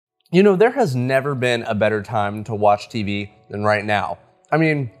You know, there has never been a better time to watch TV than right now. I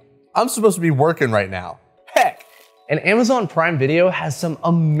mean, I'm supposed to be working right now. Heck! And Amazon Prime Video has some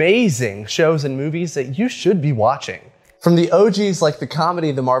amazing shows and movies that you should be watching. From the OGs like the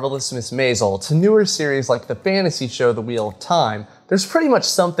comedy The Marvelous Miss Maisel to newer series like the fantasy show The Wheel of Time, there's pretty much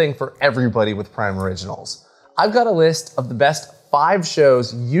something for everybody with Prime Originals. I've got a list of the best 5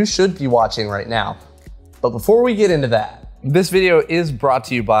 shows you should be watching right now. But before we get into that, this video is brought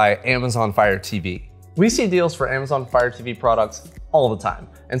to you by Amazon Fire TV. We see deals for Amazon Fire TV products all the time,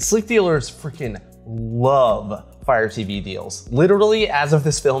 and Slickdealers freaking love Fire TV deals. Literally, as of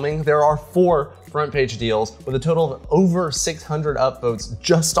this filming, there are 4 front page deals with a total of over 600 upvotes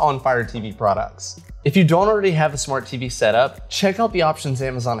just on Fire TV products. If you don't already have a smart TV setup, check out the options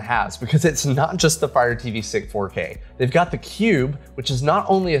Amazon has, because it's not just the Fire TV Stick 4K. They've got the Cube, which is not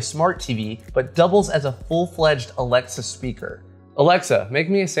only a smart TV, but doubles as a full-fledged Alexa speaker. Alexa, make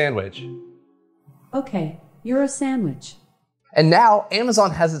me a sandwich. Okay, you're a sandwich. And now Amazon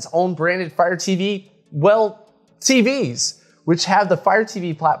has its own branded Fire TV, well, TVs, which have the Fire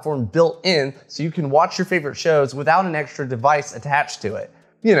TV platform built in so you can watch your favorite shows without an extra device attached to it.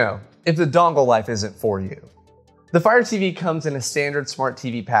 You know, if the dongle life isn't for you. The Fire TV comes in a standard smart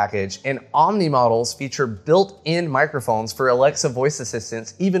TV package, and Omni models feature built-in microphones for Alexa voice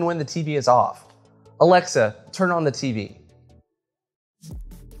assistants even when the TV is off. Alexa, turn on the TV.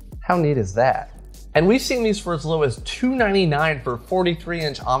 How neat is that? And we've seen these for as low as $299 for a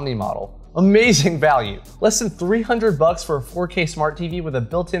 43-inch Omni model. Amazing value. Less than $300 for a 4K smart TV with a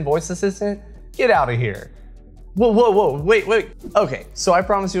built-in voice assistant? Get out of here. Whoa, wait. Okay, so I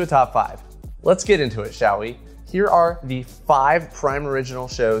promised you a top 5. Let's get into it, shall we? Here are the 5 Prime Original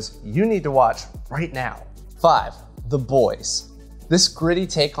shows you need to watch right now. 5. The Boys. This gritty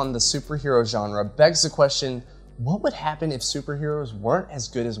take on the superhero genre begs the question, what would happen if superheroes weren't as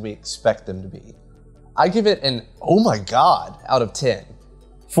good as we expect them to be? I give it an oh my god out of 10.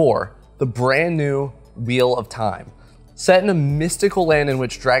 4. The brand new Wheel of Time. Set in a mystical land in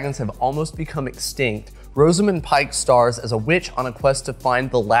which dragons have almost become extinct, Rosamund Pike stars as a witch on a quest to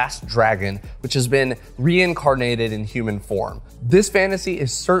find the last dragon, which has been reincarnated in human form. This fantasy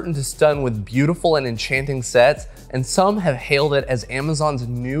is certain to stun with beautiful and enchanting sets, and some have hailed it as Amazon's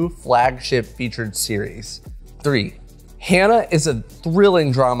new flagship featured series. 3. Hannah is a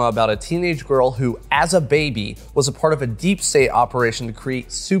thrilling drama about a teenage girl who, as a baby, was a part of a deep state operation to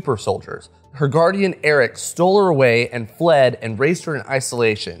create super soldiers. Her guardian Eric stole her away and fled and raised her in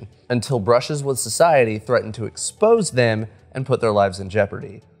isolation until brushes with society threatened to expose them and put their lives in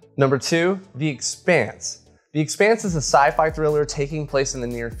jeopardy. Number 2, The Expanse. The Expanse is a sci-fi thriller taking place in the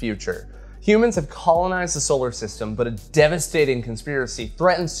near future. Humans have colonized the solar system, but a devastating conspiracy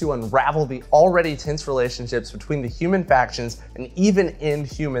threatens to unravel the already tense relationships between the human factions and even end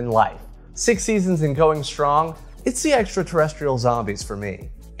human life. 6 seasons and going strong, it's the extraterrestrial zombies for me.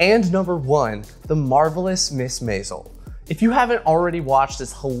 And number 1, The Marvelous Miss Maisel. If you haven't already watched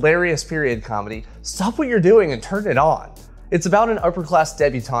this hilarious period comedy, stop what you're doing and turn it on. It's about an upper-class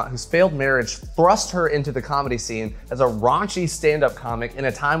debutante whose failed marriage thrust her into the comedy scene as a raunchy stand-up comic in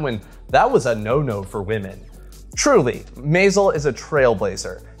a time when that was a no-no for women. Truly, Maisel is a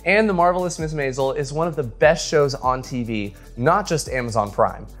trailblazer, and The Marvelous Miss Maisel is one of the best shows on TV, not just Amazon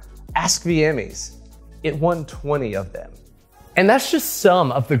Prime. Ask the Emmys. It won 20 of them. And that's just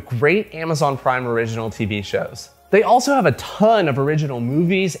some of the great Amazon Prime original TV shows. They also have a ton of original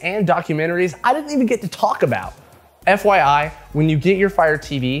movies and documentaries I didn't even get to talk about. FYI, when you get your Fire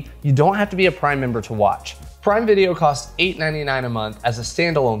TV, you don't have to be a Prime member to watch. Prime Video costs $8.99 a month as a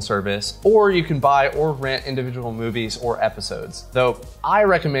standalone service, or you can buy or rent individual movies or episodes. Though I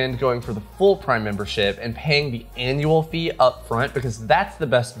recommend going for the full Prime membership and paying the annual fee up front, because that's the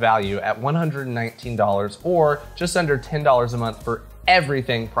best value at $119 or just under $10 a month for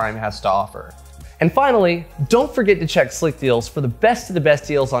everything Prime has to offer. And finally, don't forget to check Slickdeals for the best of the best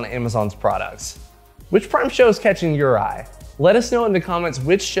deals on Amazon's products. Which Prime show is catching your eye? Let us know in the comments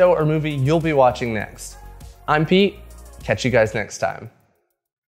which show or movie you'll be watching next. I'm Pete. Catch you guys next time.